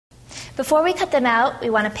Before we cut them out, we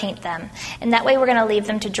want to paint them. And that way we're going to leave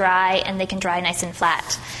them to dry, and they can dry nice and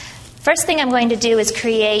flat. First thing I'm going to do is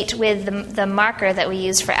create, with the marker that we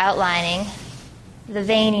use for outlining, the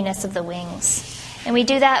veininess of the wings. And we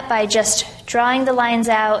do that by just drawing the lines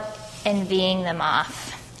out and V'ing them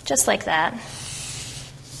off, just like that.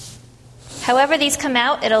 However these come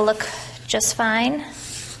out, it'll look just fine.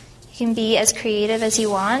 You can be as creative as you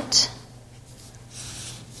want.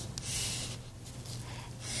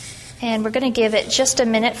 And we're going to give it just a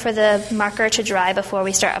minute for the marker to dry before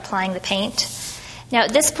we start applying the paint. Now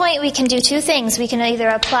at this point we can do two things. We can either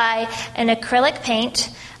apply an acrylic paint,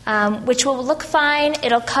 which will look fine.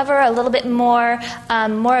 It'll cover a little bit more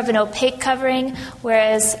of an opaque covering,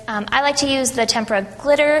 whereas I like to use the tempera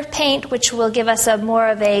glitter paint, which will give us more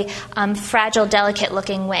of a fragile,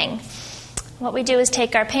 delicate-looking wing. What we do is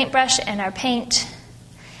take our paintbrush and our paint,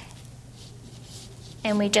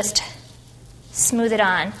 and we just smooth it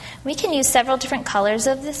on. We can use several different colors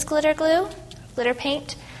of this glitter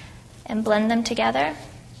paint, and blend them together.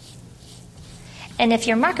 And if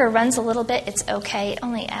your marker runs a little bit, it's okay. It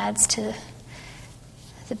only adds to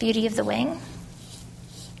the beauty of the wing.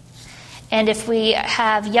 And if we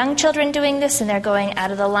have young children doing this and they're going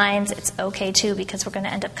out of the lines, it's okay too, because we're going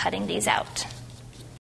to end up cutting these out.